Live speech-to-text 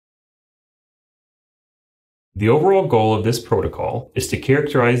The overall goal of this protocol is to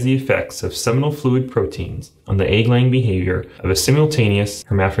characterize the effects of seminal fluid proteins on the egg-laying behavior of a simultaneous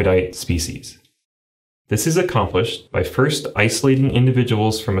hermaphrodite species. This is accomplished by first isolating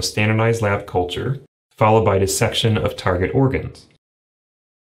individuals from a standardized lab culture, followed by dissection of target organs.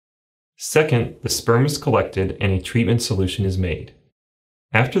 Second, the sperm is collected and a treatment solution is made.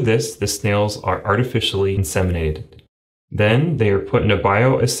 After this, the snails are artificially inseminated. Then they are put in a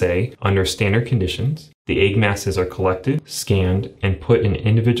bioassay under standard conditions. The egg masses are collected, scanned, and put in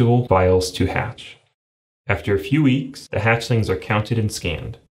individual vials to hatch. After a few weeks, the hatchlings are counted and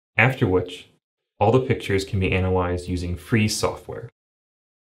scanned, after which all the pictures can be analyzed using free software.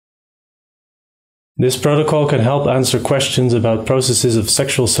 This protocol can help answer questions about processes of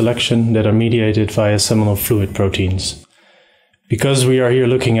sexual selection that are mediated via seminal fluid proteins. Because we are here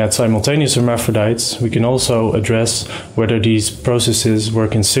looking at simultaneous hermaphrodites, we can also address whether these processes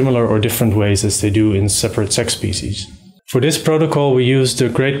work in similar or different ways as they do in separate sex species. For this protocol, we use the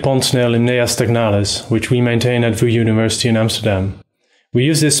great pond snail Lymnaea stagnalis, which we maintain at VU University in Amsterdam. We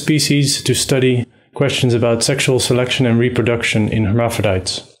use this species to study questions about sexual selection and reproduction in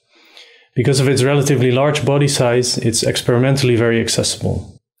hermaphrodites. Because of its relatively large body size, it's experimentally very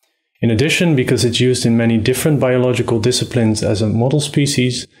accessible. In addition, because it's used in many different biological disciplines as a model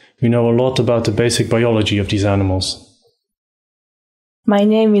species, we know a lot about the basic biology of these animals. My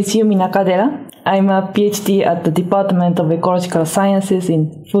name is Yumi Nakadera. I'm a PhD at the Department of Ecological Sciences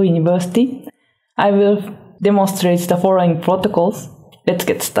in VU University. I will demonstrate the following protocols. Let's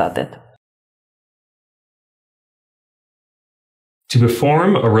get started. To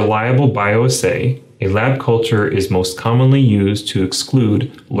perform a reliable bioassay, a lab culture is most commonly used to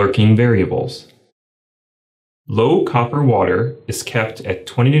exclude lurking variables. Low copper water is kept at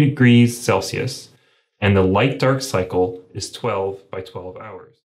 20 degrees Celsius, and the light-dark cycle is 12 by 12 hours.